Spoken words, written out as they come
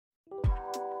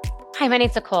Hi, my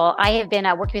name's Nicole. I have been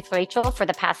working with Rachel for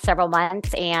the past several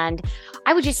months, and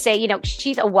I would just say,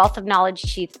 she's a wealth of knowledge.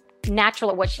 She's natural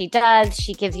at what she does.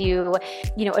 She gives you,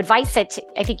 advice that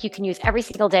I think you can use every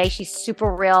single day. She's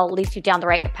super real, leads you down the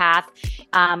right path.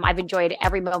 I've enjoyed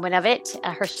every moment of it.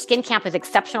 Her skin camp is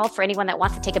exceptional for anyone that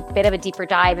wants to take a bit of a deeper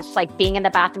dive. It's like being in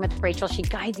the bathroom with Rachel. She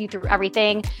guides you through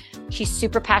everything. She's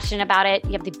super passionate about it.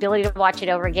 You have the ability to watch it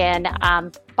over again.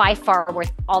 By far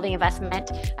worth all the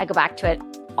investment. I go back to it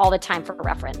all the time for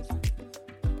reference.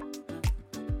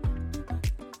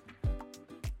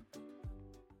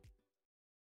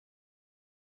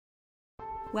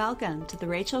 Welcome to the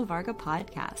Rachel Varga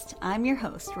podcast. I'm your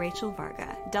host, Rachel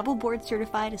Varga, double board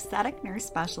certified aesthetic nurse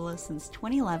specialist since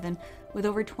 2011 with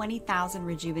over 20,000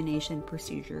 rejuvenation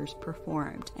procedures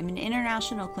performed. I'm an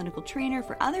international clinical trainer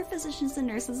for other physicians and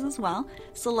nurses as well,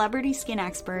 celebrity skin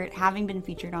expert, having been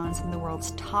featured on some of the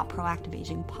world's top proactive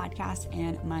aging podcasts,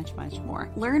 and much, much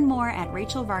more. Learn more at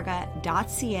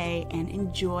rachelvarga.ca and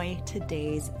enjoy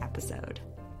today's episode.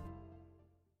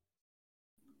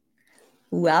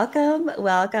 Welcome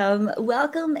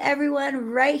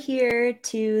everyone right here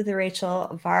to the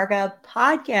Rachel Varga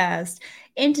podcast.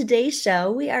 In today's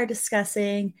show, we are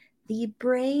discussing the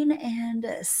brain and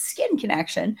skin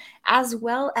connection, as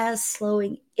well as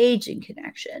slowing aging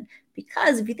connection.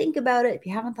 Because if you think about it, if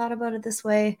you haven't thought about it this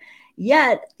way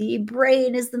yet, the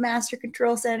brain is the master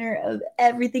control center of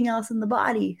everything else in the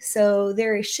body. So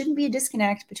there shouldn't be a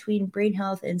disconnect between brain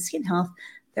health and skin health.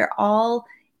 They're all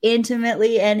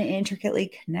intimately and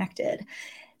intricately connected.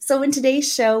 So in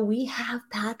today's show, we have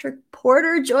Patrick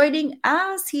Porter joining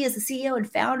us. He is the CEO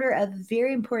and founder of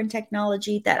very important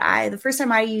technology that the first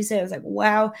time I used it, I was like,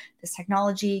 wow, this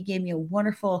technology gave me a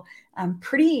wonderful,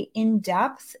 pretty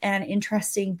in-depth and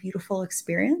interesting, beautiful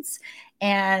experience.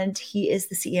 And he is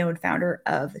the CEO and founder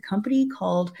of the company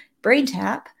called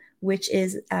Braintap, which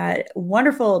is a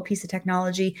wonderful piece of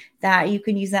technology that you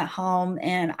can use at home.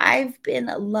 And I've been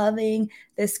loving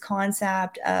this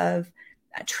concept of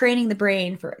training the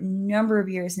brain for a number of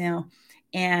years now.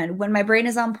 And when my brain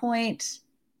is on point,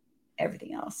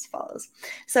 everything else follows.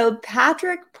 So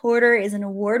Patrick Porter is an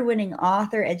award-winning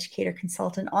author, educator,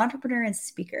 consultant, entrepreneur, and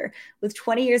speaker with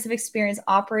 20 years of experience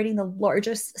operating the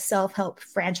largest self-help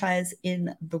franchise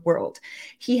in the world.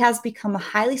 He has become a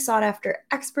highly sought-after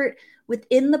expert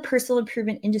within the personal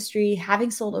improvement industry, having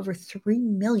sold over 3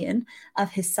 million of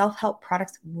his self-help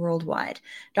products worldwide.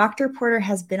 Dr. Porter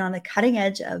has been on the cutting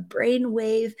edge of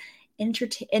brainwave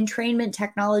entrainment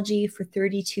technology for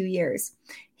 32 years.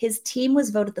 His team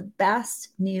was voted the best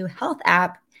new health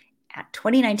app at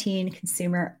 2019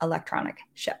 Consumer Electronic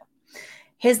Show.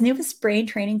 His newest brain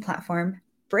training platform,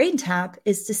 Braintap,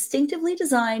 is distinctively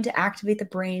designed to activate the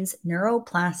brain's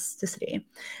neuroplasticity.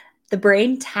 The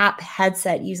Braintap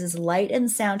headset uses light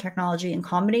and sound technology in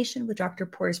combination with Dr.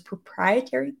 Porter's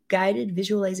proprietary guided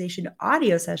visualization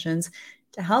audio sessions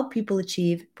to help people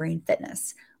achieve brain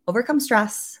fitness, overcome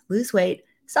stress, lose weight,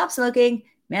 stop smoking,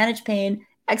 manage pain,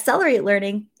 accelerate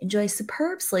learning, enjoy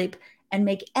superb sleep, and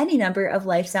make any number of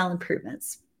lifestyle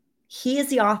improvements. He is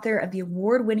the author of the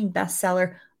award-winning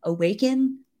bestseller,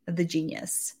 Awaken the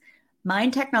Genius: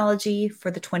 Mind Technology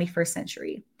for the 21st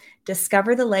Century.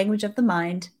 Discover the language of the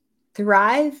mind,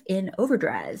 thrive in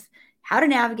overdrive, how to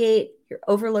navigate your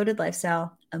overloaded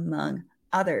lifestyle, among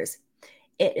others.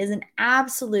 It is an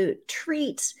absolute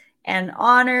treat and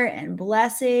honor and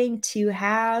blessing to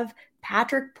have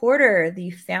Patrick Porter,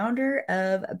 the founder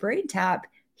of Braintap,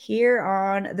 here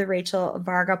on the Rachel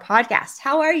Varga podcast.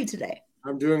 How are you today?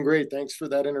 I'm doing great. Thanks for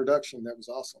that introduction. That was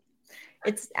awesome.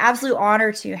 It's an absolute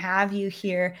honor to have you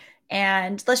here.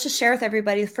 And let's just share with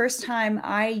everybody, the first time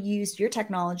I used your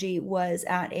technology was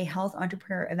at a health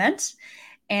entrepreneur event.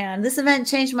 And this event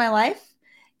changed my life.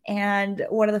 And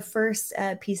one of the first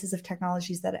pieces of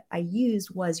technologies that I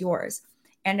used was yours.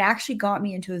 And it actually got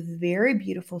me into a very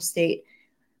beautiful state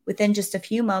within just a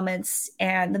few moments.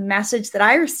 And the message that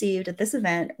I received at this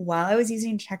event while I was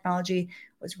using technology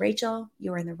was, Rachel,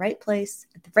 you are in the right place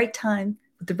at the right time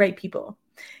with the right people.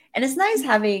 And it's nice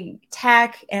having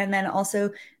tech and then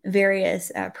also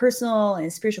various personal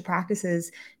and spiritual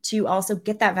practices to also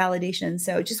get that validation.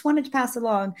 So just wanted to pass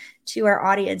along to our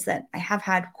audience that I have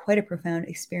had quite a profound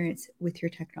experience with your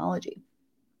technology.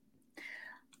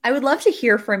 I would love to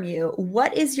hear from you.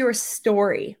 What is your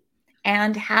story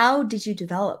and how did you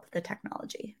develop the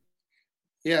technology?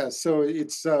 Yeah, so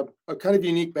it's a kind of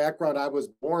unique background. I was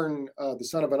born the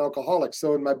son of an alcoholic.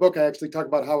 So in my book, I actually talk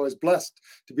about how I was blessed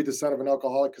to be the son of an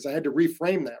alcoholic because I had to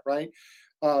reframe that, right?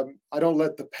 I don't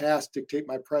let the past dictate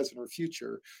my present or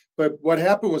future. But what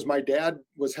happened was my dad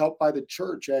was helped by the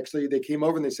church. Actually, they came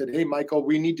over and they said, "Hey, Michael,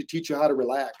 we need to teach you how to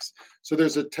relax." So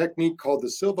there's a technique called the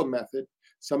Silva method.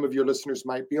 Some of your listeners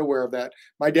might be aware of that.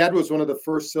 My dad was one of the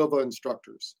first Silva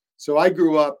instructors. So I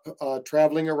grew up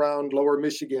traveling around Lower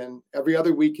Michigan every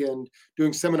other weekend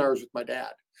doing seminars with my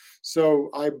dad. So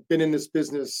I've been in this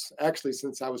business actually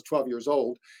since I was 12 years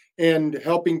old and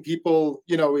helping people,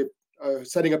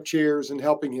 setting up chairs and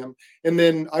helping him. And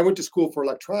then I went to school for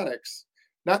electronics,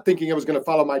 not thinking I was going to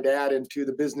follow my dad into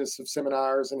the business of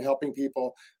seminars and helping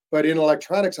people. But in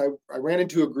electronics, I ran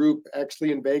into a group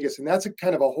actually in Vegas, and that's a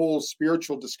kind of a whole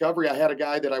spiritual discovery. I had a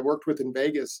guy that I worked with in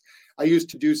Vegas. I used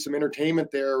to do some entertainment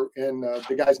there, and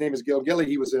the guy's name is Gil Gilly.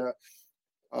 He was a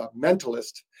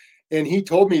mentalist. And he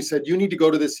told me, he said, "You need to go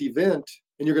to this event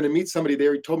and you're going to meet somebody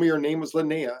there." He told me her name was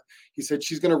Linnea. He said,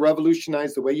 "She's going to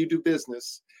revolutionize the way you do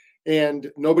business.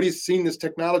 And nobody's seen this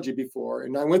technology before."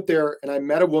 And I went there and I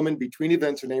met a woman between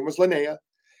events. Her name was Linnea.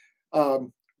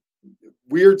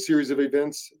 Weird series of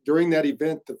events. During that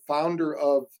event, the founder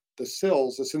of the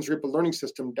SILS, the sensory learning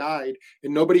system, died,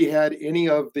 and nobody had any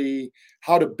of the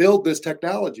how to build this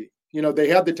technology. They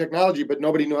had the technology, but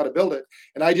nobody knew how to build it.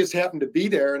 And I just happened to be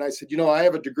there. And I said, "I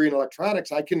have a degree in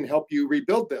electronics. I can help you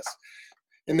rebuild this."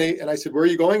 And I said, "Where are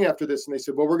you going after this?" And they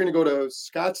said, "Well, we're going to go to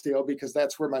Scottsdale because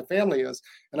that's where my family is."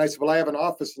 And I said, "Well, I have an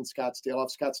office in Scottsdale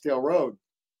off Scottsdale Road."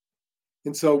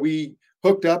 And so we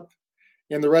hooked up,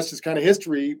 and the rest is kind of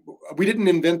history. We didn't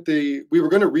invent we were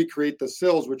going to recreate the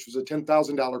SILS, which was a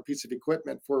 $10,000 piece of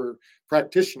equipment for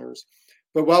practitioners.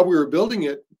 But while we were building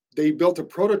it, they built a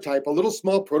prototype, a little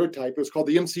small prototype. It was called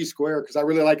the MC Square because I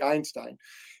really like Einstein.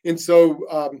 And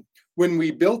so when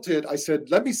we built it, I said,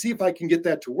 "Let me see if I can get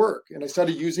that to work." And I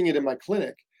started using it in my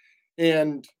clinic,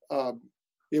 and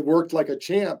it worked like a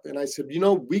champ. And I said,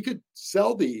 "We could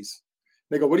sell these."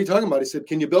 They go, "What are you talking about?" I said,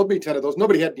 "Can you build me 10 of those?"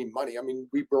 Nobody had any money. I mean,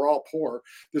 we were all poor.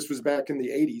 This was back in the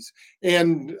 80s.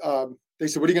 And they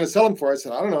said, "What are you going to sell them for?" I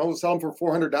said, "I don't know. We'll sell them for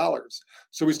 $400.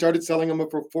 So we started selling them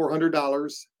for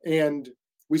 $400, and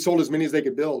we sold as many as they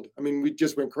could build. I mean, we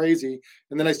just went crazy.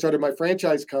 And then I started my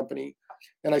franchise company,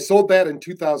 and I sold that in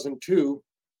 2002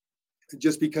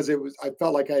 just because I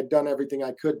felt like I had done everything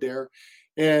I could there.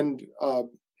 And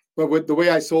but with the way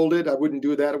I sold it, I wouldn't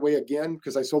do it that way again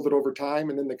because I sold it over time.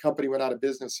 And then the company went out of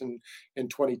business in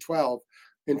 2012.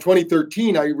 In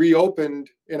 2013, I reopened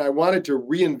and I wanted to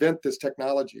reinvent this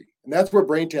technology. And that's where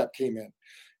Braintap came in.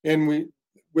 And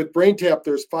with Braintap,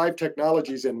 there's 5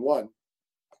 technologies in one.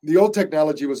 The old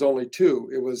technology was only 2.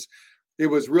 It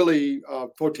was really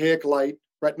photic light,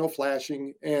 retinal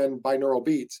flashing, and binaural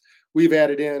beats. We've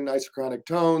added in isochronic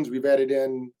tones. We've added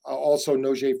in also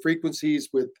Nogier frequencies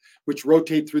which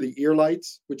rotate through the ear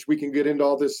lights, which we can get into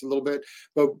all this a little bit.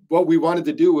 But what we wanted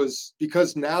to do was,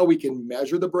 because now we can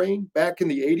measure the brain, back in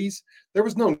the 80s, there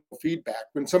was no feedback.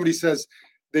 When somebody says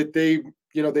that they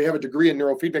have a degree in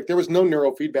neurofeedback, there was no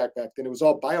neurofeedback back then. It was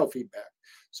all biofeedback.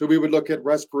 So we would look at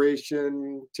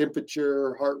respiration,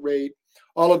 temperature, heart rate,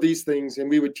 all of these things, and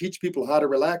we would teach people how to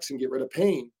relax and get rid of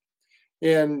pain.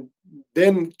 And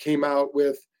then came out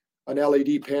with an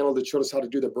LED panel that showed us how to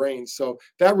do the brain. So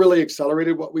that really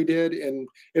accelerated what we did, and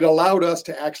it allowed us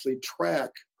to actually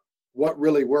track what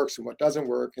really works and what doesn't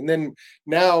work. And then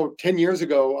now, 10 years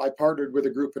ago, I partnered with a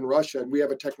group in Russia, and we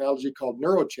have a technology called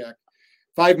NeuroCheck.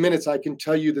 5 minutes, I can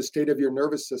tell you the state of your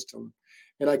nervous system,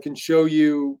 and I can show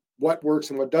you what works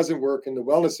and what doesn't work in the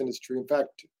wellness industry. In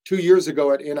fact, 2 years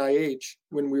ago at NIH,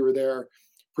 when we were there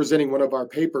presenting one of our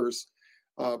papers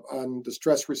on the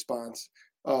stress response,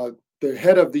 the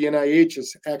head of the NIH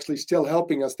is actually still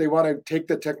helping us. They want to take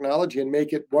the technology and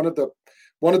make it one of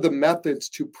the methods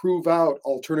to prove out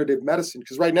alternative medicine.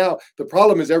 Because right now the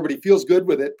problem is everybody feels good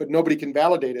with it, but nobody can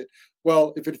validate it.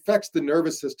 Well, if it affects the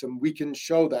nervous system, we can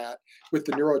show that with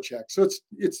the NeuroCheck. So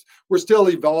we're still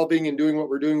evolving and doing what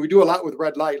we're doing. We do a lot with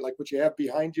red light, like what you have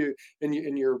behind you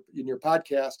in your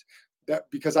podcast. That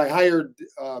because I hired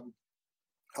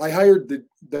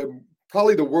the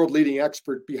probably the world leading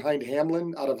expert behind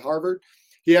Hamlin out of Harvard.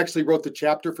 He actually wrote the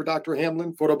chapter for Dr.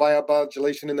 Hamlin,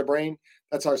 Photobiomodulation in the Brain.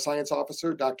 That's our science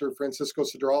officer, Dr. Francisco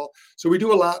Cedral. So we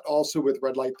do a lot also with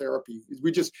red light therapy.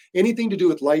 Anything to do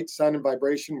with light, sound, and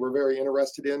vibration, we're very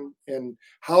interested in, and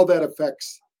how that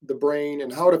affects the brain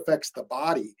and how it affects the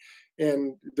body.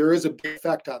 And there is a big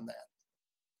effect on that.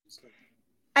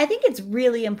 I think it's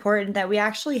really important that we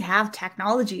actually have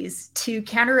technologies to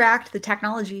counteract the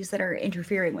technologies that are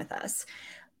interfering with us.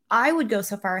 I would go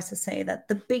so far as to say that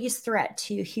the biggest threat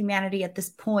to humanity at this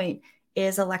point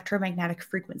is electromagnetic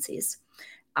frequencies.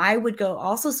 I would go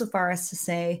also so far as to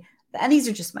say and these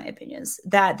are just my opinions,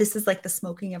 that this is like the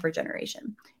smoking of our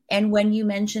generation. And when you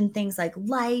mention things like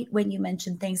light, when you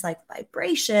mention things like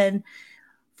vibration,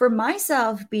 for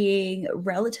myself being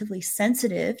relatively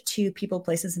sensitive to people,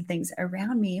 places, and things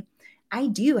around me, I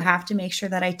do have to make sure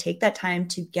that I take that time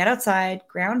to get outside,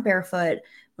 ground barefoot.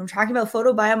 When I'm talking about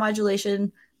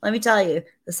photobiomodulation, let me tell you,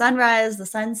 the sunrise, the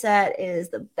sunset is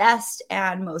the best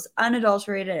and most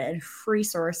unadulterated and free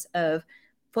source of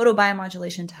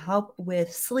photobiomodulation to help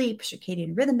with sleep,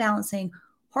 circadian rhythm balancing,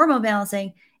 hormone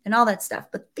balancing, and all that stuff.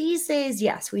 But these days,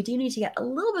 yes, we do need to get a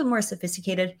little bit more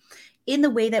sophisticated in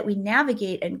the way that we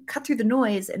navigate and cut through the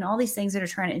noise and all these things that are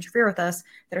trying to interfere with us,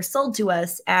 that are sold to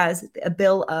us as a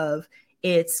bill of,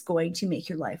 it's going to make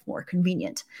your life more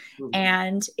convenient. Mm-hmm.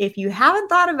 And if you haven't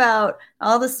thought about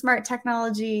all the smart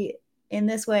technology in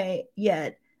this way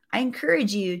yet, I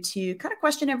encourage you to kind of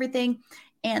question everything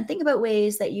and think about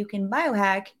ways that you can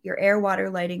biohack your air, water,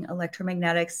 lighting,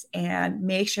 electromagnetics, and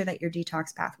make sure that your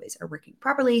detox pathways are working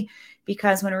properly.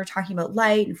 Because when we're talking about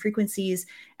light and frequencies,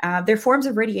 they're forms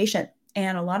of radiation.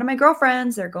 And a lot of my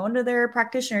girlfriends, they're going to their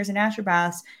practitioners and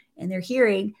naturopaths, and they're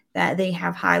hearing that they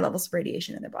have high levels of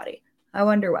radiation in their body. I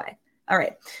wonder why. All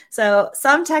right. So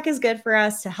some tech is good for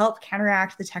us to help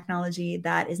counteract the technology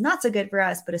that is not so good for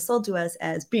us, but is sold to us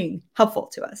as being helpful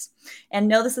to us. And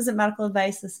no, this isn't medical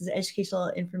advice. This is educational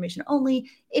information only.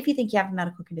 If you think you have a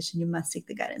medical condition, you must seek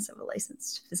the guidance of a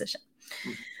licensed physician.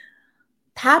 Mm-hmm.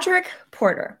 Patrick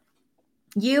Porter,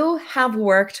 you have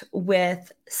worked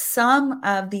with some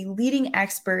of the leading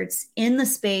experts in the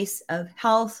space of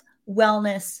health,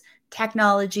 wellness,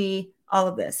 technology, all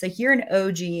of this. So you're an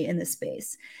OG in this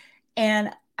space. And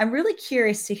I'm really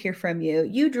curious to hear from you.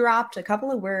 You dropped a couple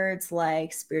of words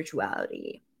like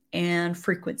spirituality and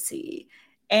frequency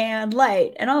and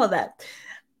light and all of that.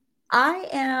 I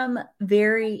am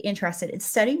very interested in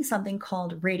studying something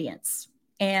called radiance.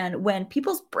 And when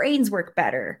people's brains work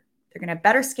better, they're going to have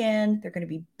better skin, they're going to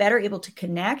be better able to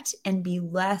connect and be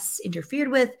less interfered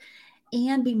with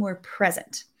and be more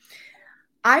present.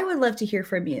 I would love to hear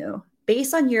from you,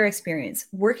 based on your experience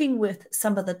working with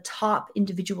some of the top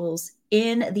individuals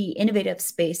in the innovative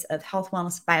space of health,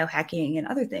 wellness, biohacking, and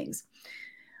other things,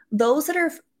 those that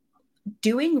are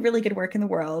doing really good work in the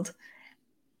world,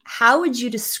 how would you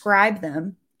describe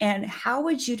them? And how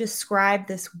would you describe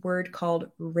this word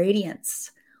called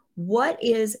radiance? What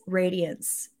is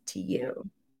radiance to you?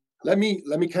 Let me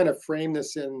kind of frame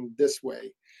this in this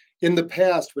way. In the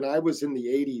past, when I was in the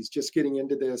 80s, just getting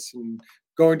into this and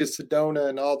going to Sedona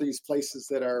and all these places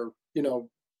that are,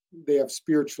 they have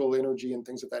spiritual energy and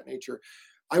things of that nature,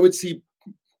 I would see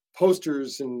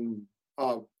posters and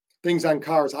things on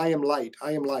cars. I am light.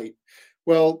 I am light.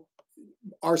 Well,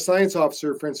 our science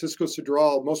officer, Francisco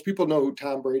Cedral, most people know who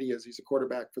Tom Brady is. He's a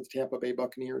quarterback for the Tampa Bay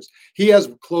Buccaneers. He has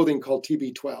clothing called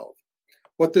TB12.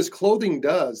 What this clothing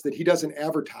does that he doesn't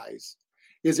advertise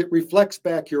is it reflects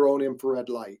back your own infrared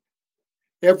light.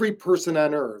 Every person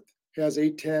on Earth has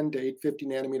 810 to 850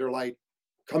 nanometer light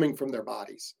coming from their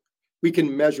bodies. We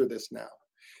can measure this now.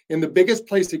 And the biggest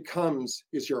place it comes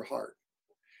is your heart.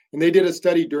 And they did a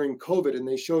study during COVID, and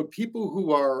they showed people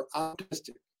who are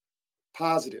optimistic,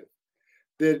 positive,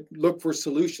 that look for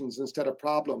solutions instead of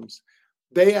problems,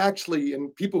 they actually,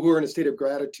 and people who are in a state of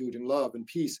gratitude and love and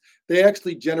peace, they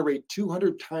actually generate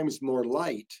 200 times more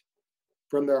light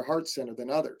from their heart center than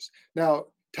others. Now,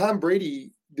 Tom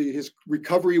Brady, his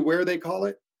recovery wear, they call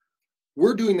it,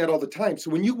 we're doing that all the time.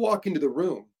 So when you walk into the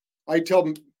room, I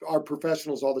tell our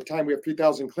professionals all the time, we have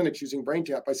 3,000 clinics using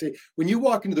Braintap. I say, when you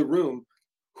walk into the room,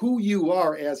 who you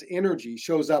are as energy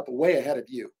shows up way ahead of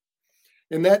you.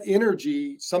 And that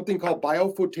energy, something called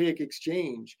biophotic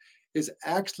exchange, is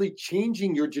actually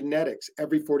changing your genetics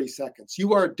every 40 seconds.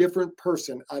 You are a different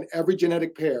person on every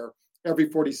genetic pair every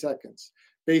 40 seconds,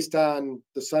 based on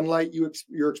the sunlight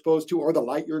you're exposed to, or the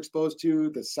light you're exposed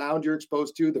to, the sound you're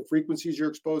exposed to, the frequencies you're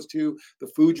exposed to, the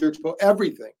food you're exposed to,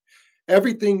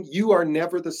 everything. You are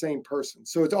never the same person.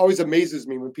 So it always amazes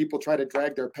me when people try to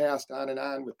drag their past on and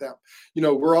on with them.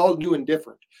 We're all new and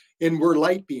different, and we're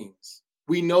light beings.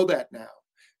 We know that now.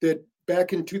 That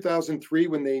back in 2003,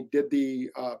 when they did the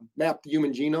map the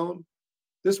human genome,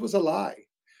 this was a lie.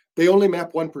 They only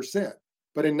map 1%.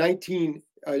 But in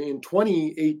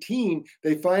 2018,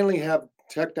 they finally have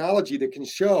technology that can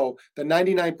show that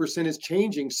 99% is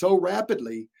changing so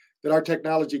rapidly that our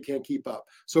technology can't keep up.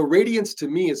 So radiance to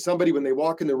me is somebody, when they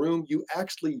walk in the room, you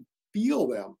actually feel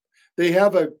them.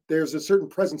 There's a certain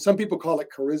presence. Some people call it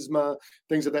charisma,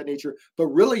 things of that nature, but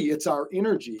really it's our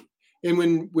energy.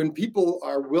 And when people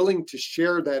are willing to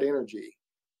share that energy,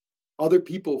 other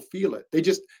people feel it. They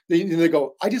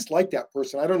go, I just like that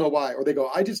person. I don't know why. Or they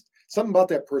go, something about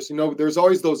that person. There's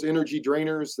always those energy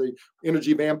drainers, the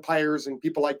energy vampires and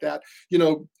people like that,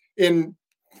 and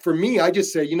for me, I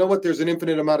just say, you know what, there's an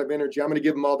infinite amount of energy. I'm going to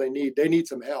give them all they need. They need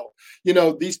some help.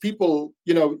 These people,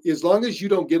 as long as you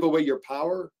don't give away your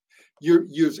power, you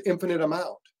use infinite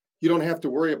amount. You don't have to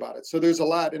worry about it. So there's a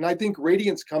lot. And I think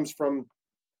radiance comes from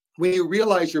when you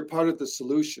realize you're part of the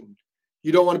solution.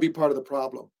 You don't want to be part of the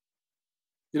problem.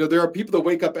 There are people that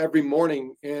wake up every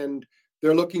morning and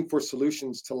they're looking for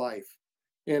solutions to life.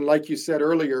 And like you said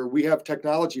earlier, we have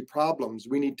technology problems.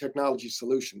 We need technology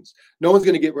solutions. No one's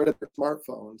going to get rid of their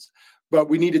smartphones, but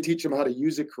we need to teach them how to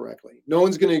use it correctly. No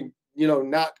one's going to,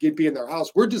 not be in their house.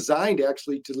 We're designed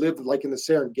actually to live like in the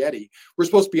Serengeti. We're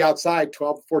supposed to be outside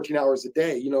 12, 14 hours a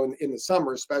day, in the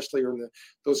summer, especially, or in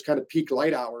those kind of peak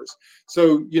light hours.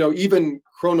 So, even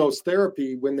Chronos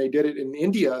therapy, when they did it in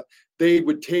India, they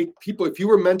would take people, if you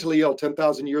were mentally ill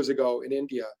 10,000 years ago in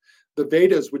India, the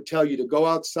Vedas would tell you to go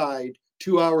outside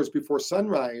 2 hours before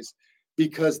sunrise,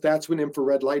 because that's when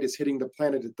infrared light is hitting the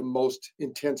planet at the most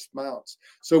intense amounts.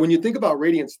 So when you think about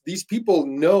radiance, these people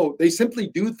know, they simply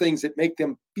do things that make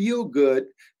them feel good.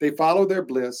 They follow their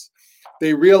bliss.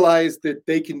 They realize that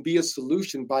they can be a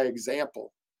solution by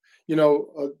example.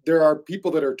 There are people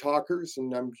that are talkers,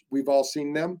 and we've all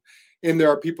seen them, and there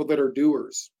are people that are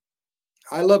doers.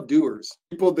 I love doers,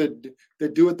 people that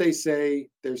do what they say.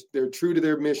 They're true to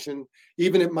their mission.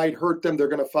 Even it might hurt them, they're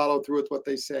going to follow through with what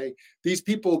they say. These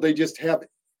people, they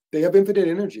have infinite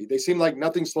energy. They seem like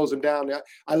nothing slows them down.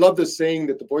 I love this saying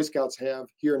that the Boy Scouts have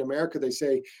here in America. They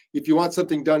say, if you want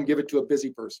something done, give it to a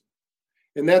busy person.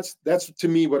 And that's to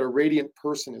me what a radiant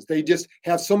person is. They just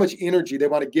have so much energy. They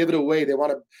want to give it away. They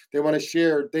want to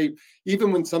share.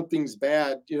 Even when something's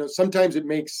bad, sometimes it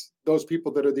makes those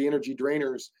people that are the energy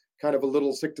drainers kind of a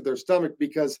little sick to their stomach,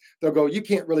 because they'll go, you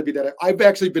can't really be that. I've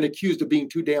actually been accused of being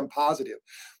too damn positive.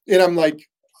 And I'm like,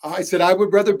 I said, I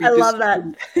would rather be. I love that.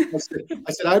 I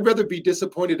said, I'd rather be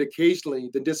disappointed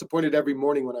occasionally than disappointed every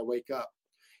morning when I wake up.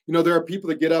 There are people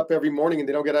that get up every morning and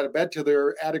they don't get out of bed till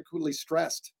they're adequately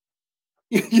stressed.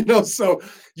 So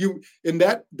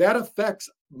that affects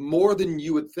more than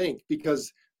you would think,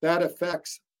 because that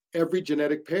affects every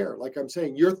genetic pair. Like I'm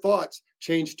saying, your thoughts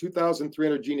change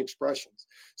 2,300 gene expressions.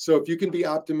 So if you can be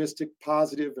optimistic,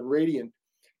 positive, and radiant,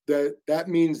 that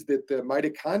means that the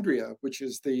mitochondria, which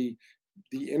is the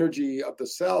energy of the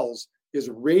cells, is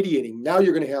radiating. Now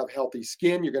you're going to have healthy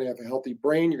skin, you're going to have a healthy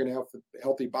brain, you're going to have a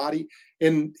healthy body.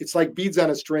 And it's like beads on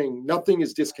a string. Nothing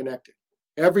is disconnected.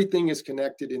 Everything is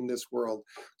connected in this world.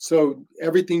 So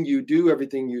everything you do,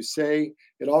 everything you say,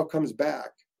 it all comes back,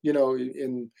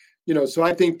 so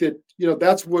I think that,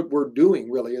 that's what we're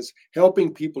doing really, is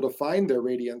helping people to find their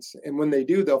radiance. And when they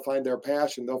do, they'll find their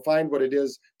passion. They'll find what it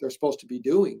is they're supposed to be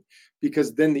doing,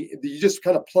 because then you just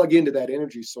kind of plug into that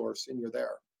energy source and you're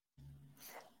there.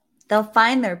 They'll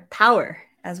find their power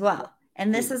as well.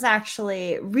 And this is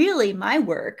actually really my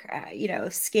work,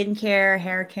 skincare,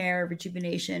 hair care,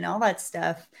 rejuvenation, all that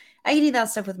stuff. I can do that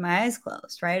stuff with my eyes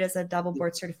closed, right? As a double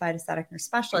board certified aesthetic nurse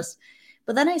specialist.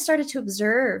 But then I started to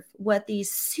observe what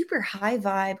these super high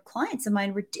vibe clients of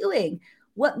mine were doing,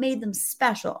 what made them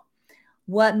special,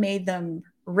 what made them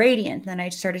radiant. Then I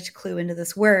started to clue into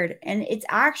this word. And it's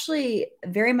actually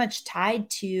very much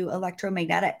tied to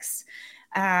electromagnetics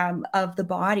of the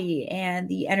body and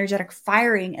the energetic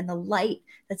firing and the light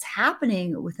that's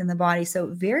happening within the body. So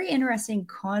very interesting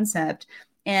concept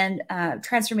and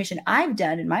transformation I've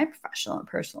done in my professional and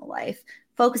personal life,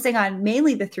 focusing on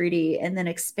mainly the 3D and then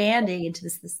expanding into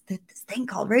this thing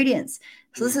called radiance.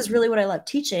 So this is really what I love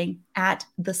teaching at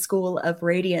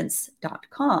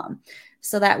theschoolofradiance.com,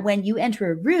 so that when you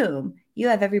enter a room, you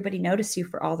have everybody notice you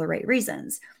for all the right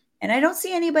reasons. And I don't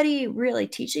see anybody really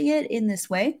teaching it in this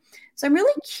way. So I'm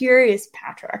really curious,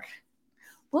 Patrick,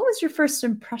 what was your first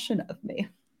impression of me?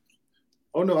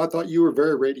 Oh, no, I thought you were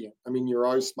very radiant. I mean, you're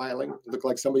always smiling. You look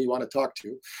like somebody you want to talk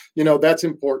to. That's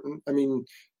important. I mean,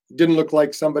 you didn't look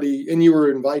like somebody, and you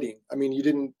were inviting. I mean, you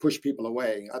didn't push people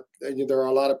away. There are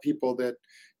a lot of people that,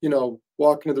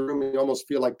 walk into the room and you almost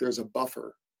feel like there's a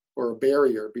buffer or a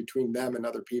barrier between them and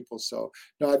other people. So,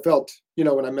 no, I felt,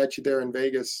 when I met you there in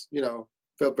Vegas,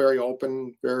 felt very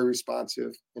open, very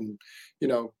responsive, and,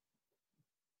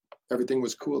 everything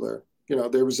was cool there.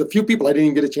 There was a few people I didn't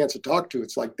even get a chance to talk to.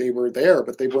 It's like they were there,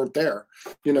 but they weren't there,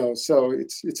 so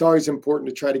it's always important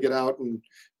to try to get out and,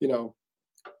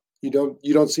 you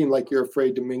don't seem like you're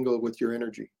afraid to mingle with your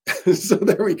energy. So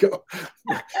there we go.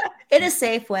 In a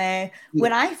safe way.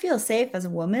 When I feel safe as a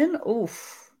woman,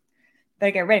 oof,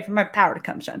 better get ready for my power to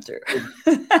come shine through.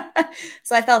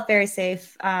 So I felt very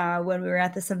safe when we were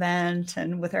at this event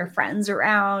and with our friends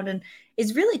around. And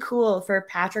is really cool for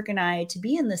Patrick and I to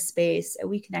be in this space.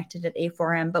 We connected at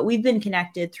A4M, but we've been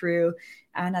connected through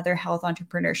another health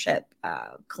entrepreneurship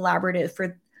collaborative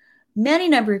for many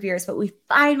number of years, but we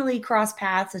finally crossed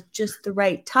paths at just the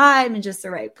right time and just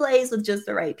the right place with just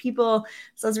the right people.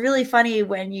 So it's really funny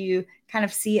when you kind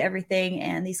of see everything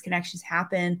and these connections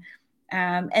happen.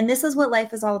 And this is what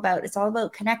life is all about. It's all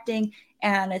about connecting,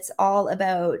 and it's all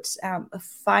about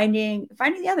finding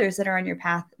the others that are on your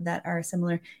path that are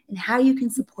similar, and how you can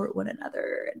support one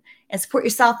another and support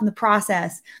yourself in the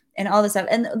process and all this stuff.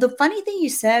 And the funny thing you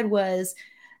said was,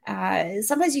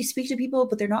 sometimes you speak to people,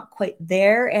 but they're not quite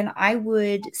there. And I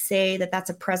would say that that's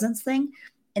a presence thing.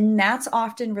 And that's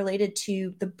often related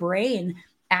to the brain,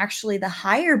 actually the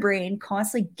higher brain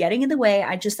constantly getting in the way.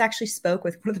 I just actually spoke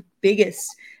with one of the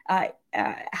biggest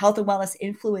health and wellness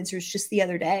influencers just the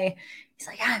other day. He's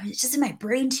like, yeah, it's just in my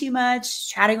brain too much,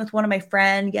 chatting with one of my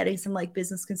friends, getting some like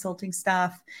business consulting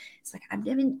stuff. It's like, I'm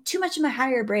living too much in my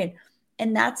higher brain.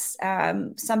 And that's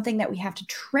something that we have to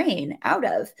train out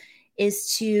of,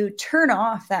 is to turn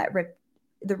off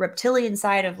the reptilian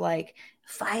side of like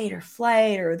fight or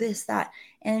flight or this, that,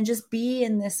 and just be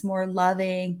in this more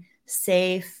loving,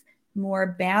 safe, more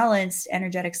balanced,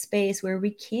 energetic space where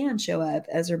we can show up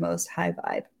as our most high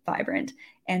vibe, vibrant,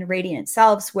 and radiant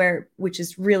selves, which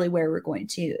is really where we're going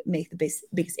to make the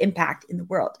biggest impact in the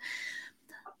world.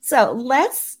 So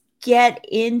let's get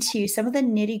into some of the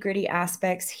nitty-gritty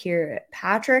aspects here.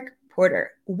 Patrick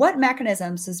Porter, what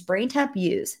mechanisms does Braintap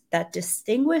use that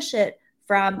distinguish it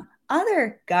from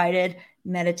other guided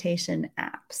meditation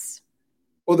apps?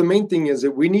 Well, the main thing is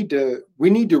that we need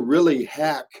to really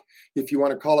hack, if you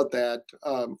want to call it that,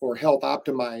 or health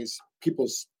optimize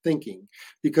people's thinking,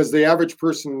 because the average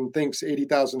person thinks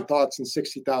 80,000 thoughts and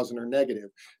 60,000 are negative.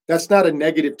 That's not a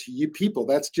negative to you people.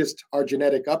 That's just our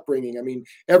genetic upbringing. I mean,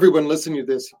 everyone listening to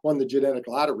this won the genetic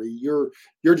lottery. Your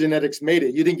genetics made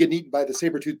it. You didn't get eaten by the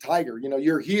saber-toothed tiger. You know,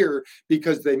 you're here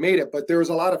because they made it, but there was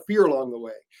a lot of fear along the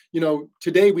way. You know,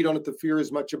 today we don't have to fear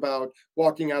as much about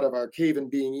walking out of our cave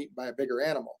and being eaten by a bigger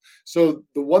animal. So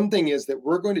the one thing is that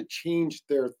we're going to change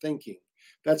their thinking.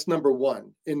 That's number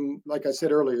one. And like I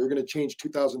said earlier, you're going to change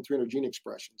 2,300 gene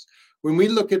expressions. When we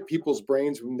look at people's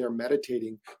brains when they're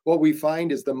meditating, what we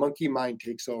find is the monkey mind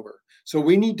takes over. So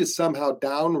we need to somehow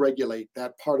down-regulate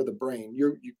that part of the brain.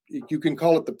 You can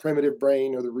call it the primitive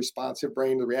brain or the responsive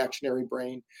brain, the reactionary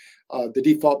brain, the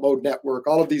default mode network,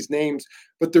 all of these names.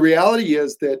 But the reality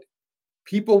is that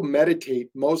people meditate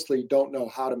mostly don't know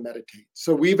how to meditate.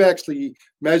 So we've actually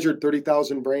measured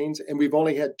 30,000 brains, and we've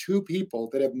only had 2 people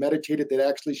that have meditated that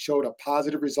actually showed a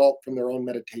positive result from their own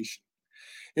meditation.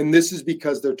 And this is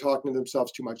because they're talking to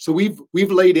themselves too much. So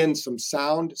we've laid in some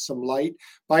sound, some light.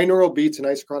 Binaural beats and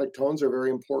isochronic tones are very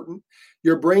important.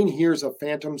 Your brain hears a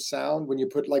phantom sound when you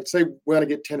put, like, say, we want to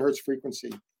get 10 hertz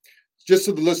frequency. Just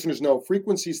so the listeners know,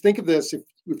 frequencies, think of this,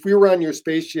 if we were on your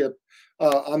spaceship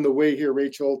on the way here,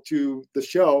 Rachel, to the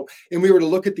show, and we were to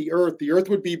look at the Earth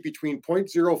would be between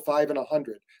 0.05 and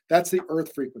 100. That's the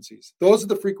Earth frequencies. Those are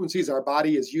the frequencies our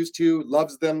body is used to,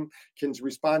 loves them, can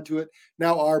respond to it.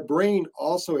 Now, our brain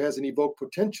also has an evoked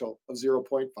potential of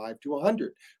 0.5 to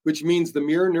 100, which means the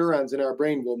mirror neurons in our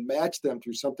brain will match them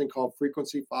through something called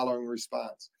frequency following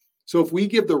response. So if we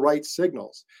give the right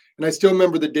signals, and I still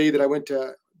remember the day that I went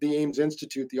to the AIMS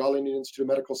Institute, the All Indian Institute of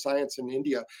Medical Science in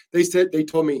India, they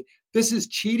told me, this is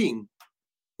cheating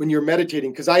when you're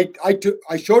meditating, because I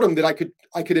showed them that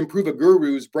I could improve a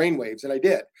guru's brainwaves, and I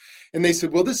did. And they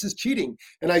said, well, this is cheating.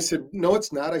 And I said, no,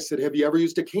 it's not. I said, have you ever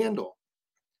used a candle?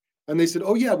 And they said,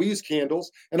 oh yeah, we use candles.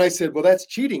 And I said, well, that's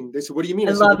cheating. They said, what do you mean?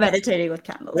 I love meditating with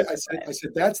candles. I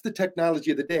said, that's the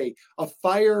technology of the day. A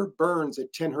fire burns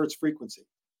at 10 hertz frequency.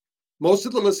 Most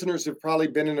of the listeners have probably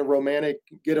been in a romantic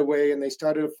getaway and they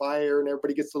started a fire and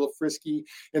everybody gets a little frisky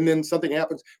and then something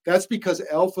happens. That's because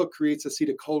alpha creates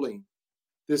acetylcholine.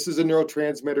 This is a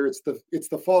neurotransmitter. It's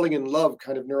the falling in love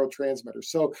kind of neurotransmitter.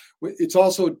 So it's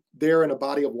also there in a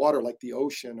body of water like the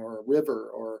ocean or a river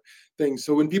or things.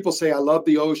 So when people say, I love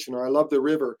the ocean or I love the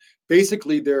river,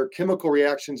 basically their chemical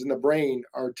reactions in the brain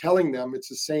are telling them it's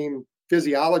the same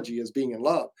physiology as being in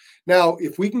love. Now,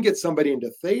 if we can get somebody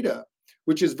into theta,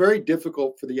 which is very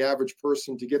difficult for the average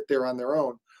person to get there on their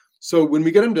own. So when we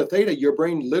get into theta, your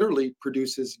brain literally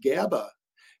produces GABA.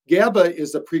 GABA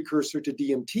is a precursor to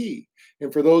DMT.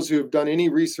 And for those who have done any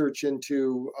research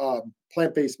into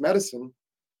plant-based medicine,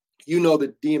 you know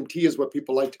that DMT is what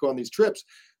people like to go on these trips.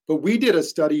 But we did a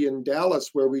study in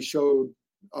Dallas where we showed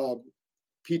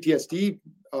PTSD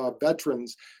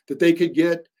veterans that they could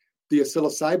get the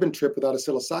psilocybin trip without a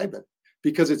psilocybin,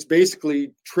 because it's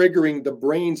basically triggering the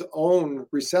brain's own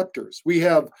receptors. We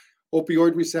have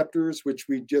opioid receptors, which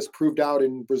we just proved out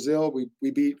in Brazil.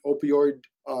 We beat opioids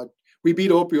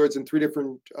in 3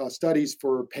 different studies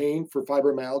for pain, for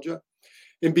fibromyalgia.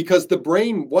 And because the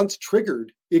brain, once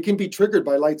triggered, it can be triggered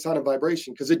by light, sound, and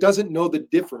vibration because it doesn't know the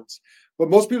difference.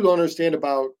 What most people don't understand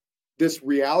about this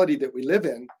reality that we live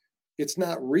in, it's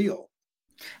not real.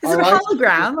 Is it a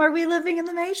hologram? Are we living in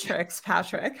the Matrix,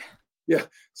 Patrick? Yeah,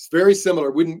 it's very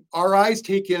similar. When our eyes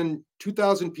take in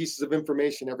 2,000 pieces of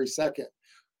information every second,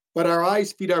 but our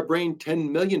eyes feed our brain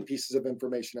 10 million pieces of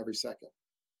information every second.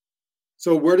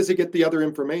 So where does it get the other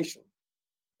information?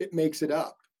 It makes it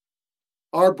up.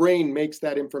 Our brain makes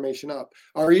that information up.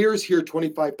 Our ears hear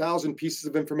 25,000 pieces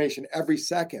of information every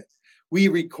second. We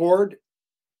record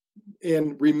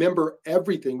and remember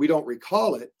everything. We don't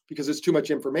recall it because it's too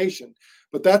much information.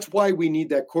 But that's why we need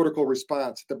that cortical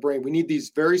response, the brain. We need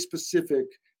these very specific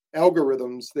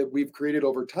algorithms that we've created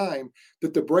over time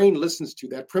that the brain listens to.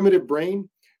 That primitive brain,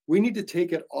 we need to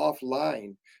take it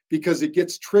offline because it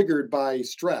gets triggered by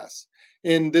stress.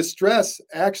 And this stress,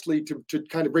 actually, to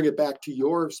kind of bring it back to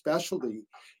your specialty,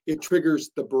 it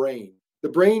triggers the brain. The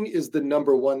brain is the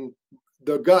number one,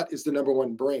 the gut is the number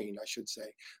one brain, I should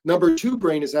say. Number 2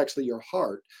 brain is actually your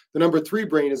heart. The number 3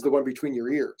 brain is the one between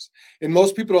your ears. And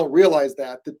most people don't realize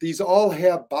that these all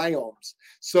have biomes.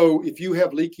 So if you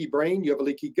have leaky brain, you have a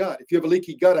leaky gut. If you have a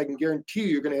leaky gut, I can guarantee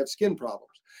you're going to have skin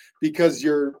problems because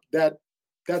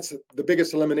that's the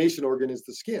biggest elimination organ is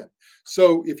the skin.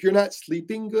 So if you're not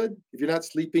sleeping good, if you're not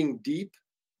sleeping deep,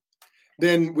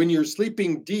 then when you're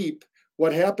sleeping deep,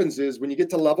 what happens is when you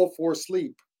get to level 4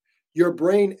 sleep, your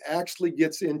brain actually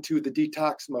gets into the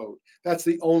detox mode. That's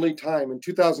the only time. In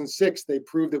 2006, they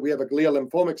proved that we have a glial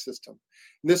lymphomic system.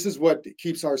 And this is what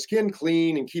keeps our skin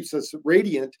clean and keeps us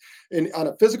radiant. And on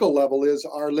a physical level is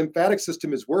our lymphatic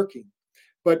system is working.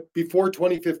 But before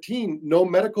 2015, no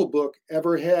medical book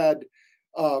ever had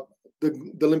the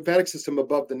lymphatic system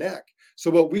above the neck. So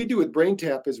what we do with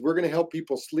Braintap is we're going to help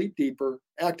people sleep deeper,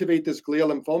 activate this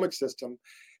glial lymphomic system.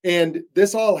 And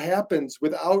this all happens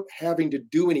without having to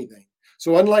do anything.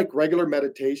 So unlike regular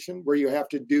meditation where you have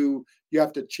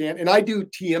to chant, and I do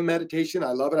TM meditation.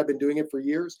 I love it. I've been doing it for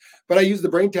years, but I use the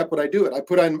Braintap when I do it. I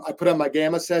put on my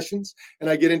gamma sessions and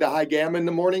I get into high gamma in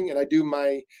the morning and I do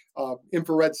my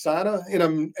infrared sauna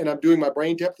and I'm doing my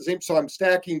Braintap the same. So I'm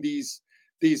stacking these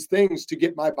things to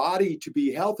get my body to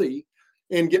be healthy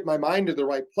and get my mind to the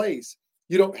right place.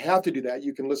 You don't have to do that.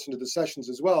 You can listen to the sessions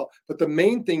as well. But the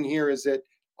main thing here is that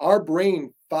our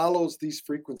brain follows these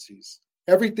frequencies.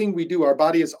 Everything we do, our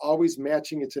body is always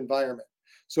matching its environment.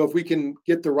 So if we can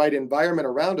get the right environment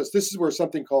around us, this is where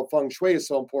something called feng shui is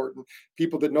so important.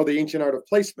 People that know the ancient art of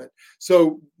placement.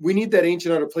 So we need that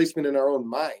ancient art of placement in our own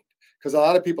mind, because a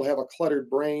lot of people have a cluttered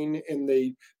brain and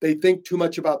they think too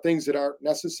much about things that aren't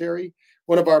necessary.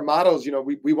 One of our mottos,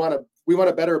 we want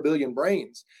to better a billion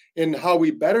brains. And how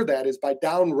we better that is by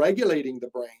down regulating the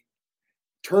brain,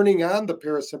 turning on the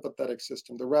parasympathetic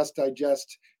system, the rest,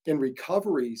 digest, and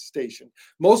recovery station.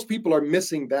 Most people are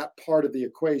missing that part of the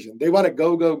equation. They want to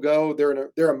go.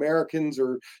 They're Americans,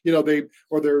 or they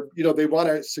want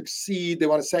to succeed. They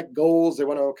want to set goals. They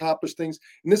want to accomplish things.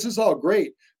 And this is all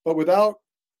great, but without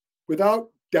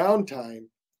downtime,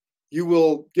 you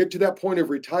will get to that point of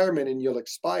retirement and you'll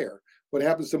expire. What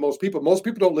happens to most people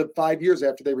don't live 5 years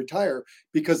after they retire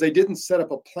because they didn't set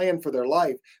up a plan for their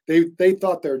life. They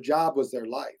thought their job was their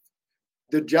life.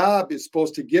 The job is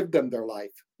supposed to give them their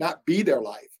life, not be their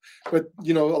life. But,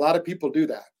 a lot of people do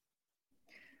that.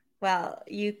 Well,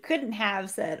 you couldn't have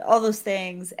said all those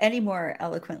things any more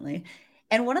eloquently.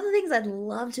 And one of the things I'd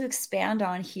love to expand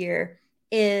on here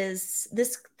is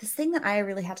this thing that I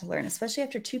really had to learn, especially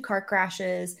after 2 car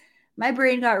crashes. My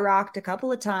brain got rocked a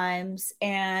couple of times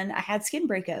and I had skin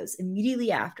breakouts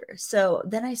immediately after. So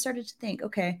then I started to think,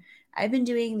 okay, I've been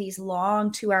doing these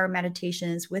long 2-hour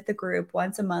meditations with a group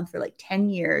once a month for like 10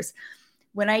 years.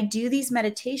 When I do these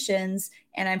meditations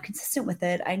and I'm consistent with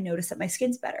it, I notice that my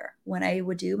skin's better. When I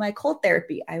would do my cold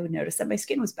therapy, I would notice that my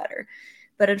skin was better.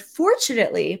 But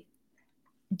unfortunately,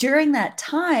 during that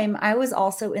time, I was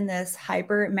also in this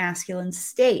hyper masculine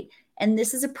state. And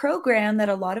this is a program that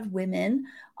a lot of women,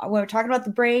 when we're talking about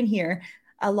the brain here,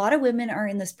 a lot of women are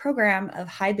in this program of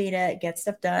high beta, get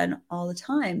stuff done all the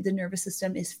time. The nervous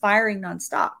system is firing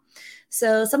nonstop.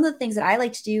 So some of the things that I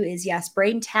like to do is, yes,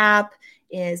 Braintap,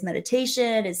 is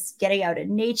meditation, is getting out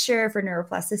in nature for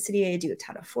neuroplasticity. I do a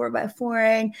ton of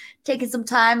 4x4ing, taking some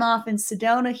time off in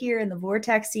Sedona here in the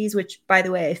vortexes, which, by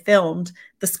the way, I filmed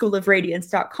the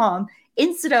schoolofradiance.com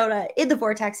in Sedona in the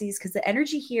vortexes because the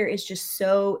energy here is just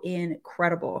so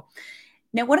incredible.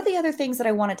 Now, one of the other things that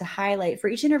I wanted to highlight for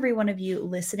each and every one of you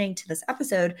listening to this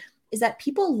episode is that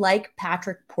people like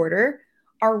Patrick Porter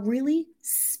are really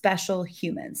special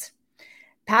humans.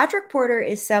 Patrick Porter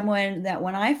is someone that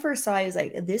when I first saw, I was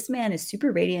like, this man is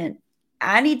super radiant.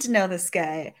 I need to know this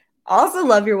guy. Also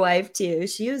love your wife too.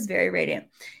 She was very radiant.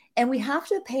 And we have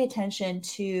to pay attention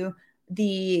to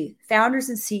the founders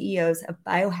and CEOs of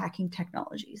biohacking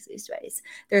technologies these days.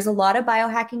 There's a lot of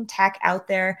biohacking tech out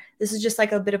there. This is just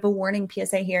like a bit of a warning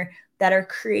PSA here that are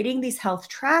creating these health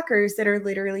trackers that are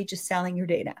literally just selling your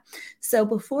data. So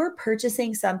before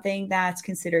purchasing something that's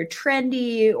considered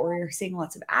trendy or you're seeing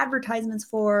lots of advertisements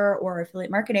for or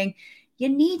affiliate marketing, you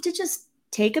need to just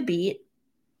take a beat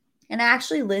and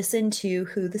actually listen to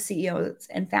who the CEOs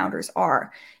and founders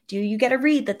are. Do you get a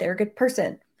read that they're a good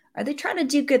person? Are they trying to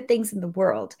do good things in the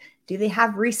world? Do they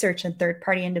have research and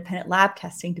third-party independent lab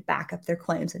testing to back up their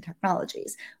claims and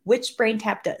technologies, which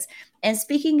Braintap does? And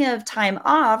speaking of time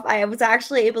off, I was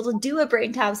actually able to do a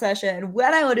Braintap session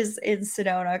when I was in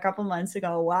Sedona a couple months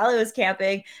ago while I was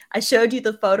camping. I showed you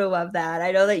the photo of that.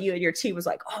 I know that you and your team was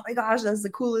like, oh my gosh, that's the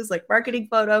coolest like marketing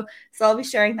photo. So I'll be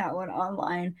sharing that one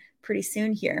online pretty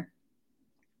soon here.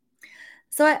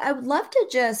 So I would love to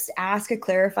just ask a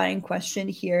clarifying question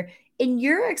here. In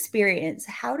your experience,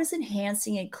 how does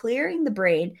enhancing and clearing the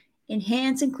brain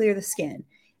enhance and clear the skin?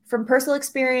 From personal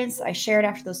experience, I shared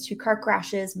after those 2 car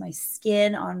crashes, my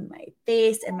skin on my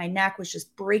face and my neck was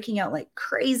just breaking out like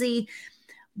crazy.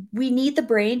 We need the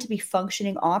brain to be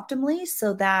functioning optimally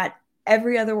so that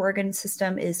every other organ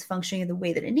system is functioning the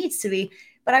way that it needs to be.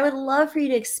 But I would love for you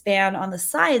to expand on the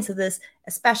science of this,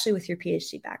 especially with your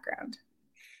PhD background.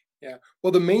 Yeah.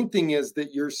 Well, the main thing is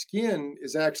that your skin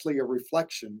is actually a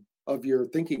reflection of your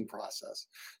thinking process.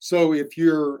 So if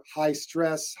you're high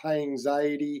stress, high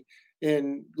anxiety,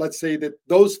 and let's say that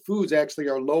those foods actually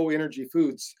are low energy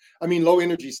foods, low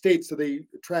energy states, so they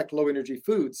attract low energy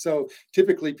foods. So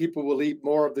typically people will eat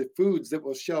more of the foods that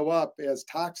will show up as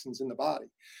toxins in the body.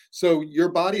 So your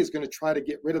body is going to try to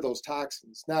get rid of those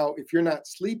toxins. Now, if you're not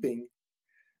sleeping,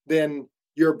 then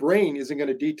your brain isn't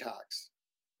going to detox.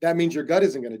 That means your gut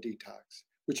isn't going to detox,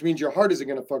 which means your heart isn't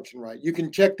going to function right. You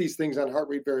can check these things on heart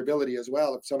rate variability as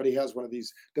well. If somebody has one of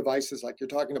these devices like you're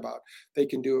talking about, they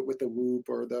can do it with the Whoop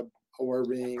or the Oura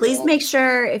Ring. Please make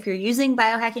sure if you're using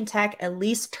biohacking tech, at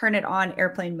least turn it on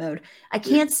airplane mode. I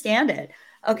can't stand it.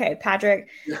 Okay, Patrick,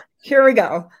 here we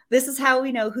go. This is how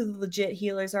we know who the legit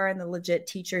healers are and the legit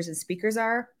teachers and speakers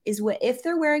are, is if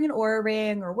they're wearing an Oura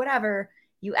Ring or whatever,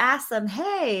 you ask them,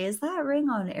 hey, is that ring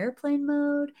on airplane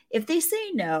mode? If they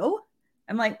say no,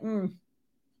 I'm like,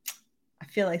 I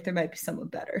feel like there might be someone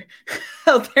better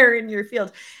out there in your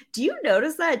field. Do you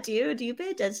notice that? Do you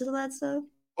pay attention to that stuff?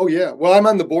 Oh, yeah. Well, I'm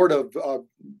on the board of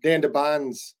Dan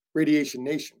DeBond's Radiation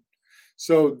Nation.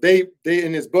 So they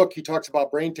in his book, he talks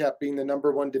about Braintap being the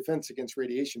 #1 defense against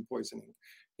radiation poisoning.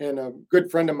 And a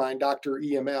good friend of mine, Dr.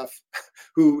 EMF,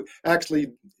 who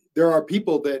actually, there are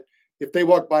people that if they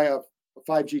walk by a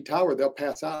 5G tower, they'll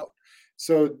pass out.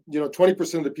 So,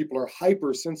 20% of the people are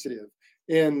hypersensitive.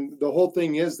 And the whole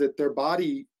thing is that their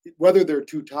body, whether they're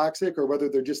too toxic or whether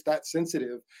they're just that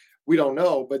sensitive, we don't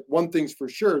know. But one thing's for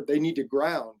sure, they need to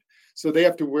ground. So they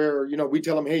have to wear, we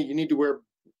tell them, hey, you need to wear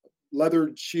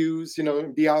leather shoes,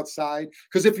 and be outside.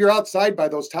 Because if you're outside by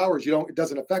those towers, it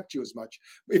doesn't affect you as much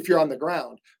if you're on the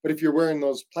ground. But if you're wearing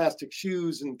those plastic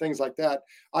shoes and things like that,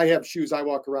 I have shoes. I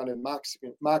walk around in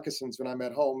moccasins when I'm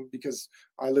at home because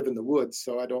I live in the woods.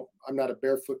 So I'm not a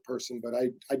barefoot person, but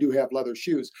I do have leather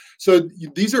shoes. So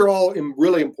these are all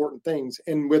really important things.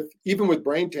 And even with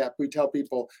Braintap, we tell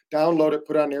people download it,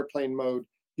 put it on airplane mode,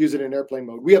 use it in airplane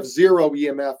mode. We have 0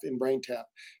 EMF in Braintap.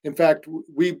 In fact,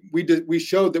 we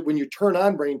showed that when you turn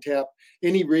on Braintap,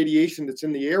 any radiation that's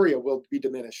in the area will be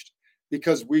diminished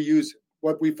because we use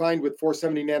what we find with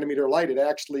 470 nanometer light. It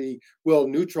actually will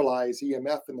neutralize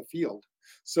EMF in the field.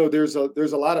 So there's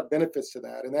a lot of benefits to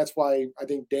that, and that's why I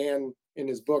think Dan in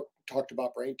his book talked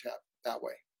about Braintap that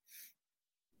way.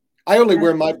 I only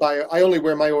wear my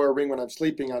Oura Ring when I'm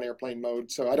sleeping on airplane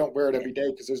mode, so I don't wear it every day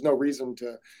because there's no reason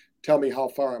to tell me how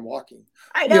far I'm walking.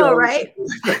 I know, right?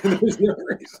 There's no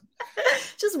reason.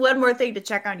 Just one more thing to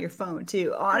check on your phone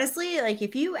too. Honestly, like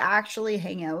if you actually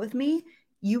hang out with me,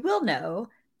 you will know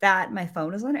that my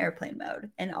phone is on airplane mode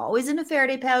and always in a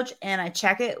Faraday pouch, and I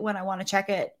check it when I want to check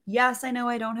it. Yes, I know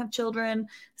I don't have children,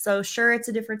 so sure, it's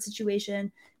a different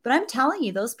situation. But I'm telling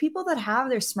you, those people that have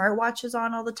their smartwatches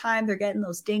on all the time, they're getting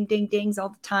those ding, ding, dings all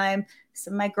the time.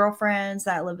 Some of my girlfriends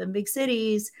that live in big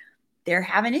cities, they're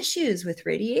having issues with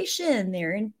radiation.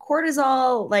 They're in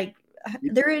cortisol, like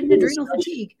they're in adrenal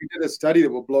fatigue. We did a study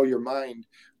that will blow your mind.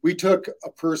 We took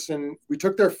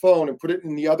their phone and put it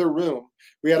in the other room.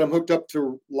 We had them hooked up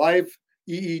to live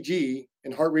EEG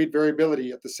and heart rate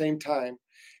variability at the same time.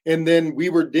 And then we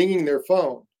were dinging their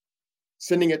phone,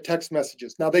 sending it text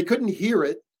messages. Now, they couldn't hear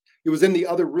it. It was in the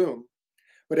other room.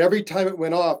 But every time it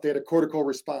went off, they had a cortical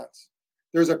response.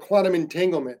 There's a quantum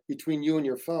entanglement between you and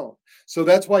your phone. So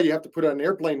that's why you have to put it on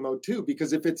airplane mode too,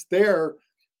 because if it's there,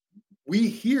 we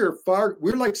hear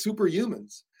we're like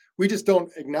superhumans. We just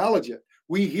don't acknowledge it.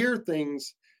 We hear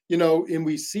things, and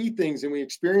we see things and we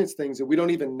experience things that we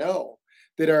don't even know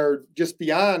that are just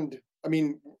beyond. I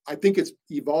mean, I think it's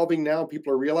evolving now.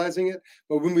 People are realizing it.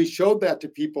 But when we showed that to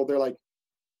people, they're like,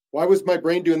 why was my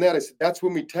brain doing that? I said, that's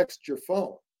when we text your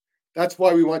phone. That's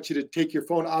why we want you to take your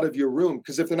phone out of your room.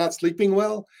 Because if they're not sleeping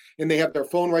well and they have their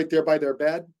phone right there by their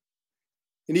bed,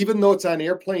 and even though it's on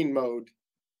airplane mode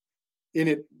and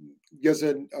it gives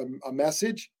a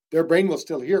message, their brain will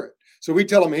still hear it. So we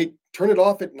tell them, hey, turn it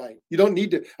off at night. You don't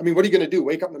need to. I mean, what are you going to do?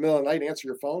 Wake up in the middle of the night and answer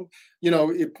your phone?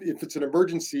 If it's an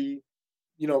emergency,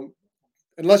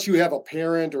 unless you have a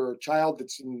parent or a child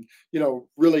that's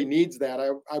really needs that,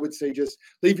 I would say just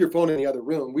leave your phone in the other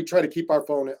room. We try to keep our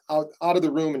phone out of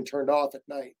the room and turned off at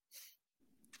night.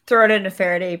 Throw it in a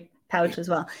Faraday pouch as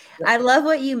well. Yeah. I love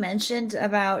what you mentioned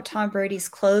about Tom Brady's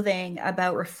clothing,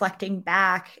 about reflecting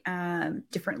back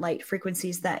different light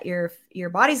frequencies that your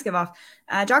bodies give off.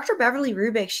 Dr. Beverly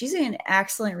Rubik, she's an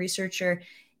excellent researcher.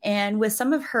 And with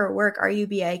some of her work,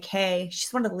 RUBIK,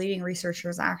 she's one of the leading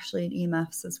researchers actually in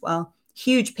EMFs as well.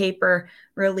 Huge paper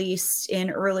released in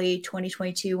early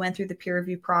 2022, went through the peer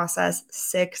review process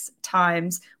 6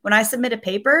 times. When I submit a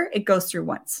paper, it goes through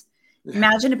once.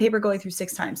 Imagine a paper going through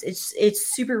 6 times.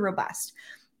 It's super robust.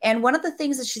 And one of the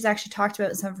things that she's actually talked about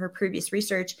in some of her previous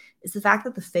research is the fact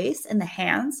that the face and the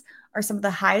hands are some of the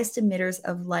highest emitters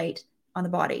of light on the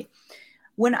body.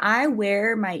 When I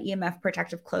wear my EMF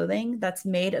protective clothing that's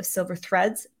made of silver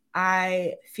threads,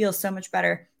 I feel so much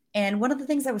better. And one of the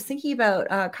things I was thinking about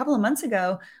a couple of months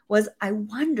ago was I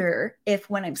wonder if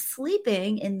when I'm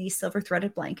sleeping in these silver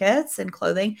threaded blankets and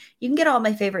clothing, you can get all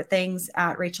my favorite things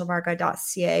at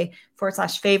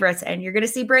rachelvarga.ca/favorites. And you're going to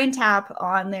see Braintap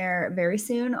on there very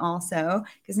soon also,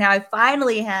 because now I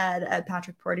finally had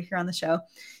Patrick Porter here on the show.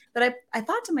 But I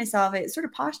thought to myself, it sort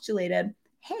of postulated,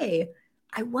 hey,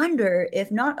 I wonder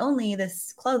if not only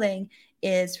this clothing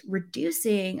is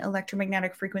reducing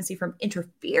electromagnetic frequency from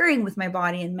interfering with my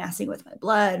body and messing with my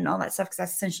blood and all that stuff, because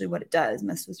that's essentially what it does,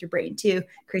 messes with your brain too,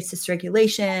 creates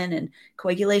dysregulation and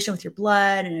coagulation with your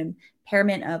blood and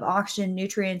impairment of oxygen,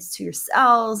 nutrients to your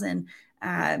cells, and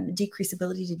decreased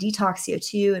ability to detox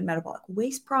CO2 and metabolic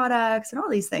waste products and all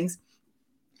these things.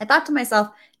 I thought to myself,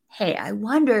 hey, I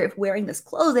wonder if wearing this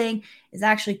clothing is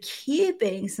actually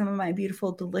keeping some of my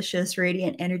beautiful, delicious,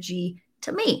 radiant energy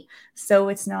to me. So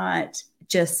it's not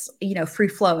just, free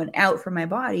flowing out from my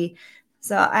body.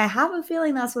 So I have a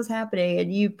feeling that's what's happening.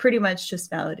 And you pretty much just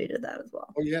validated that as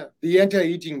well. Oh, yeah. The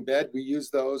anti-aging bed, we use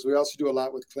those. We also do a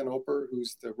lot with Clint Oper,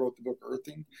 wrote the book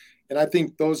Earthing. And I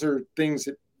think those are things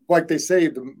that, like they say,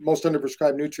 the most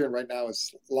underprescribed nutrient right now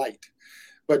is light.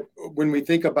 But when we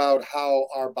think about how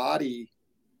our body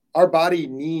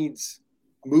needs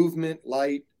movement,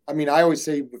 light. I mean, I always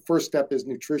say the first step is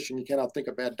nutrition. You cannot think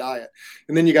of bad diet.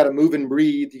 And then you got to move and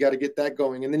breathe. You got to get that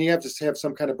going. And then you have to have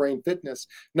some kind of brain fitness.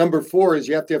 Number 4 is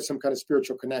you have to have some kind of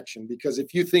spiritual connection, because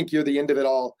if you think you're the end of it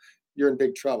all, you're in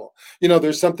big trouble.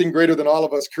 There's something greater than all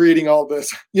of us creating all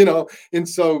this, and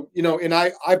so, and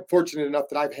I'm fortunate enough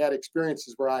that I've had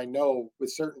experiences where I know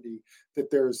with certainty that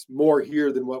there's more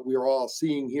here than what we're all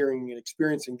seeing, hearing, and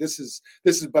experiencing. This is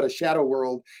but a shadow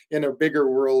world in a bigger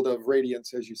world of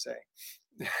radiance, as you say.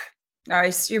 All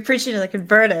right, so you're preaching to the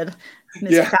converted,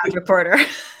 Mr. Patrick Porter.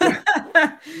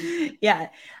 Yeah.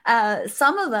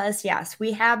 Some of us, yes,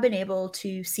 we have been able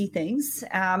to see things.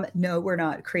 No, we're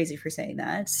not crazy for saying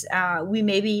that. We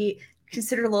may be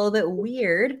considered a little bit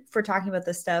weird for talking about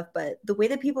this stuff, but the way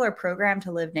that people are programmed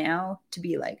to live now to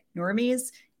be like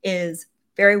normies is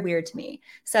very weird to me.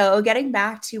 So getting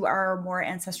back to our more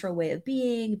ancestral way of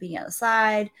being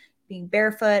outside, being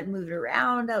barefoot, moving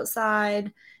around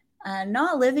outside,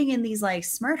 not living in these like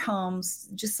smart homes,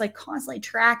 just like constantly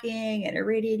tracking and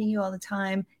irradiating you all the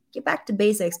time. Get back to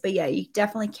basics. But yeah, you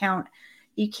definitely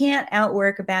you can't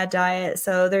outwork a bad diet.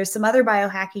 So there's some other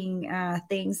biohacking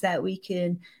things that we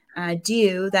can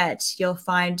do that you'll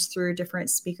find through different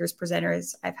speakers,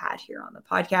 presenters I've had here on the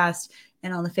podcast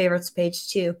and on the favorites page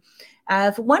too.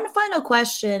 One final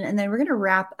question, and then we're going to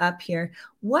wrap up here.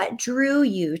 What drew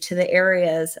you to the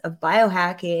areas of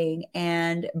biohacking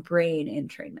and brain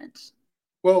entrainment?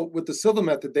 Well, with the Silva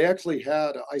method, they actually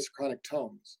had isochronic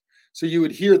tones. So you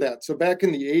would hear that. So back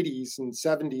in the 80s and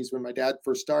 70s, when my dad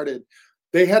first started,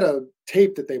 they had a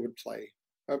tape that they would play,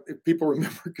 If people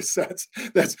remember cassettes,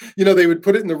 that's, they would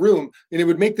put it in the room and it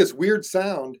would make this weird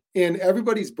sound and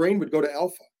everybody's brain would go to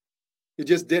alpha. It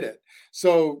just did it.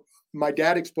 So my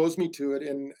dad exposed me to it,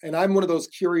 and I'm one of those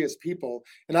curious people.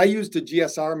 And I used a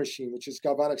GSR machine, which is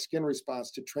galvanic skin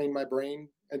response, to train my brain.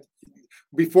 And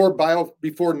before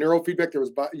neurofeedback, there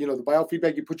was the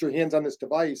biofeedback. You put your hands on this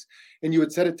device, and you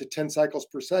would set it to 10 cycles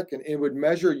per second, and it would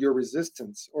measure your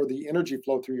resistance or the energy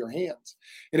flow through your hands,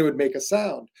 and it would make a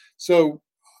sound. So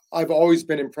I've always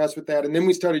been impressed with that. And then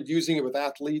we started using it with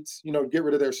athletes, get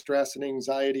rid of their stress and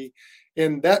anxiety.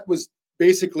 And that was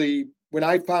basically when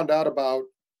I found out about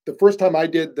the first time I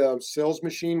did the SILS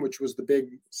machine, which was the big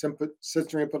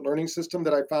sensory input learning system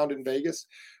that I found in Vegas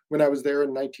when I was there in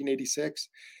 1986.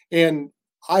 And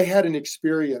I had an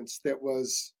experience that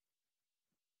was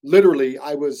literally,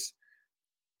 it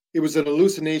was an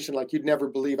hallucination like you'd never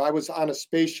believe. I was on a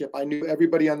spaceship. I knew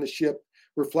everybody on the ship.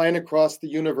 We're flying across the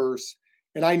universe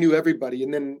and I knew everybody.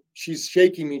 And then she's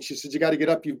shaking me and she says, "You got to get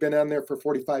up. You've been on there for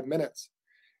 45 minutes.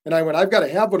 And I went, "I've got to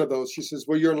have one of those." She says,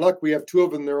 "Well, you're in luck. We have two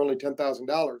of them. They're only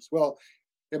 $10,000. Well,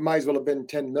 it might as well have been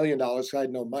 $10 million. I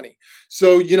had no money.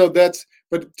 So,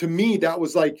 but to me, that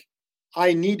was like,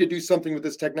 I need to do something with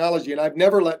this technology. And I've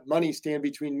never let money stand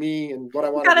between me and what I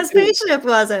want to do. What kind of spaceship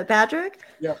was it, Patrick?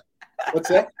 Yeah. What's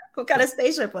that? What kind of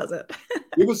spaceship was it?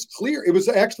 It was clear. It was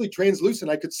actually translucent.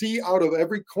 I could see out of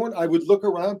every corner. I would look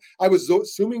around. I was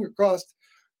zooming across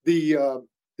the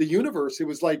universe. It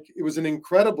was an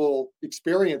incredible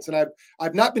experience, and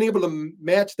I've not been able to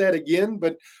match that again.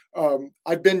 But I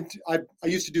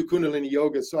used to do Kundalini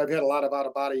yoga, so I've had a lot of out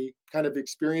of body kind of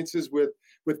experiences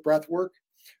with breath work.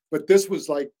 But this was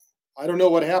like, I don't know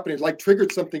what happened. It like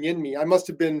triggered something in me. I must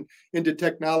have been into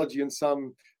technology in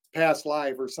some past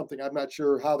life or something. I'm not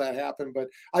sure how that happened, but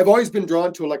I've always been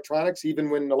drawn to electronics, even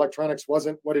when electronics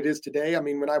wasn't what it is today. I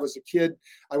mean, when I was a kid,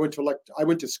 I went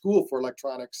to school for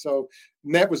electronics. So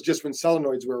that was just when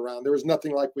solenoids were around. There was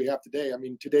nothing like we have today. I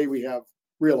mean, today we have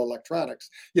real electronics.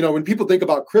 When people think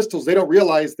about crystals, they don't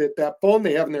realize that phone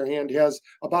they have in their hand has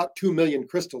about 2 million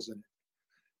crystals in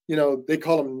it. They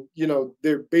call them,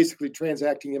 they're basically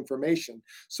transacting information.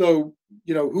 So,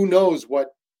 who knows what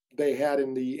they had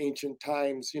in the ancient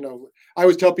times. I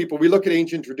always tell people, we look at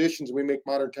ancient traditions and we make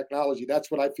modern technology.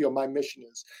 That's what I feel my mission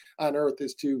is on earth,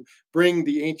 is to bring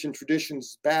the ancient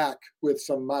traditions back with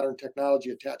some modern technology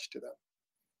attached to them.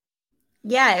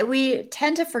 Yeah, we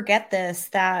tend to forget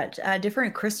that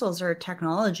different crystals are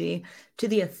technology, to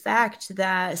the effect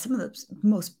that some of the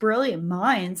most brilliant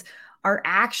minds are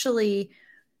actually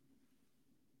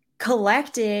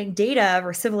collecting data of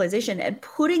our civilization and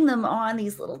putting them on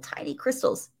these little tiny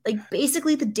crystals. Like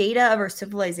basically the data of our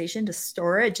civilization, to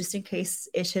store it just in case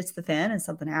it hits the fan and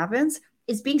something happens,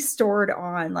 is being stored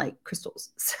on like crystals.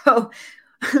 So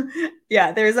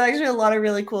yeah, there's actually a lot of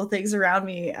really cool things around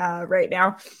me right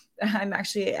now. I'm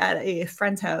actually at a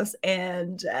friend's house,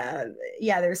 and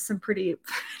there's some pretty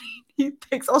neat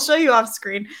pics. I'll show you off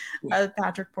screen,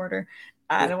 Patrick Porter.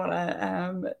 I don't want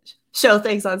to show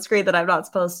things on screen that I'm not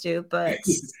supposed to, but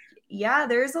yeah,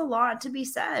 there's a lot to be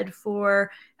said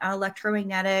for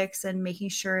electromagnetics and making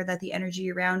sure that the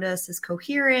energy around us is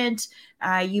coherent.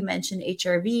 You mentioned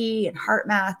HRV and heart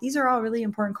math. These are all really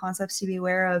important concepts to be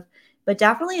aware of, but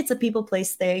definitely it's a people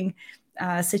place thing.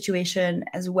 Situation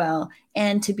as well,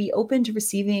 and to be open to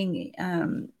receiving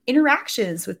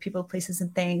interactions with people, places,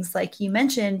 and things. Like you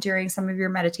mentioned during some of your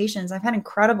meditations, I've had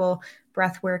incredible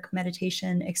breathwork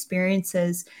meditation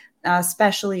experiences,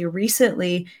 especially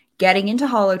recently, getting into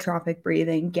holotropic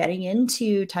breathing, getting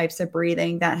into types of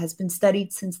breathing that has been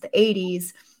studied since the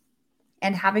 80s,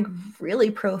 and having really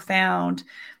profound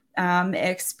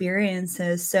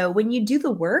experiences. So when you do the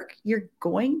work, you're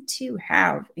going to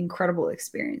have incredible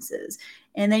experiences.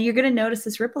 And then you're going to notice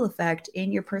this ripple effect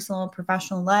in your personal and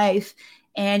professional life.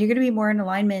 And you're going to be more in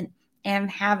alignment and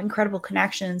have incredible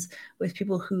connections with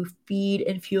people who feed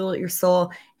and fuel your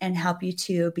soul and help you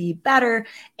to be better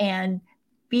and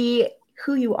be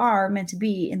who you are meant to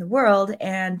be in the world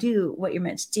and do what you're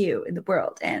meant to do in the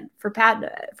world. And for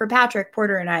Patrick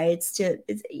Porter and I, it's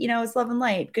love and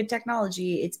light, good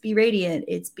technology, it's be radiant,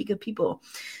 it's be good people.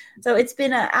 So it's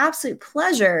been an absolute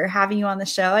pleasure having you on the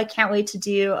show. I can't wait to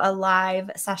do a live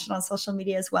session on social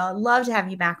media as well. I'd love to have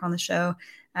you back on the show.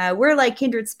 We're like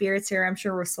kindred spirits here. I'm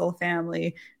sure we're soul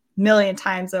family, million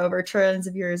times over, trillions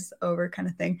of years over kind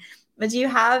of thing. But do you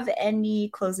have any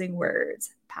closing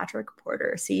words? Patrick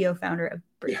Porter, CEO, founder of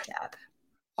Braintap.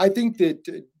 I think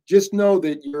that just know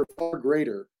that you're far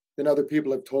greater than other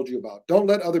people have told you about. Don't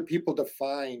let other people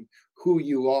define who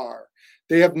you are.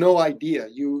 They have no idea.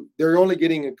 They're only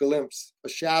getting a glimpse, a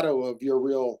shadow of your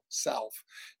real self.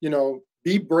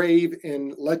 be brave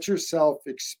and let yourself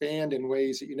expand in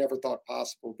ways that you never thought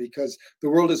possible, because the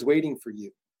world is waiting for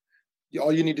you.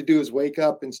 All you need to do is wake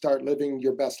up and start living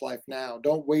your best life now.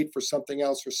 Don't wait for something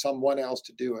else or someone else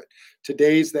to do it.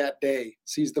 Today's that day.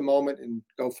 Seize the moment and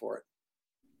go for it.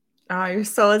 Oh, you're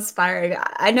so inspiring.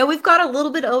 I know we've got a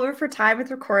little bit over for time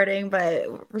with recording, but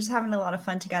we're just having a lot of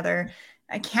fun together.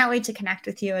 I can't wait to connect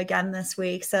with you again this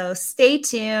week. So stay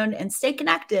tuned and stay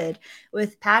connected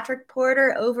with Patrick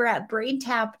Porter over at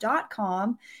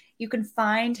braintap.com. You can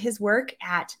find his work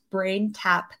at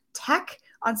Braintap Tech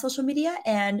on social media,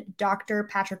 and Dr.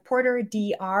 Patrick Porter,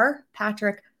 Dr.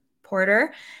 Patrick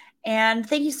Porter. And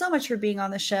thank you so much for being on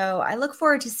the show. I look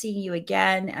forward to seeing you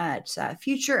again at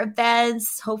future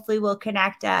events. Hopefully we'll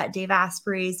connect at Dave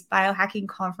Asprey's biohacking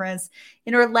conference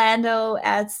in Orlando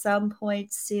at some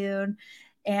point soon.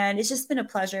 And it's just been a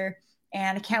pleasure.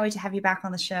 And I can't wait to have you back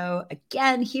on the show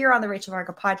again here on the Rachel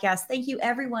Varga podcast. Thank you,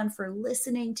 everyone, for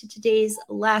listening to today's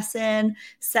lesson,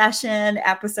 session,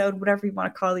 episode, whatever you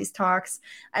want to call these talks.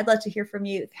 I'd love to hear from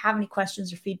you. If you have any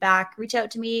questions or feedback, reach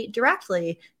out to me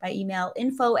directly by email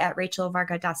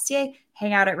info@rachelvarga.ca.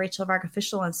 Hang out at Rachel Varga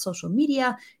Official on social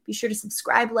media. Be sure to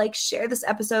subscribe, like, share this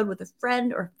episode with a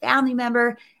friend or family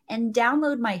member, and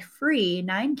download my free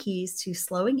 9 keys to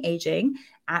slowing aging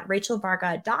at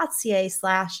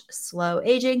rachelvarga.ca/slow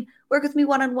aging. Work with me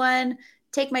one-on-one,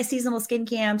 take my seasonal skin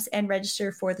camps, and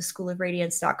register for the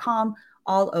schoolovradiance.com,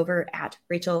 all over at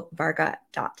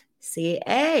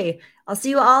rachelvarga.ca. I'll see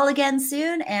you all again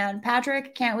soon. And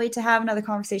Patrick, can't wait to have another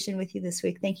conversation with you this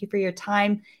week. Thank you for your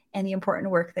time and the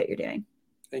important work that you're doing.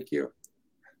 Thank you.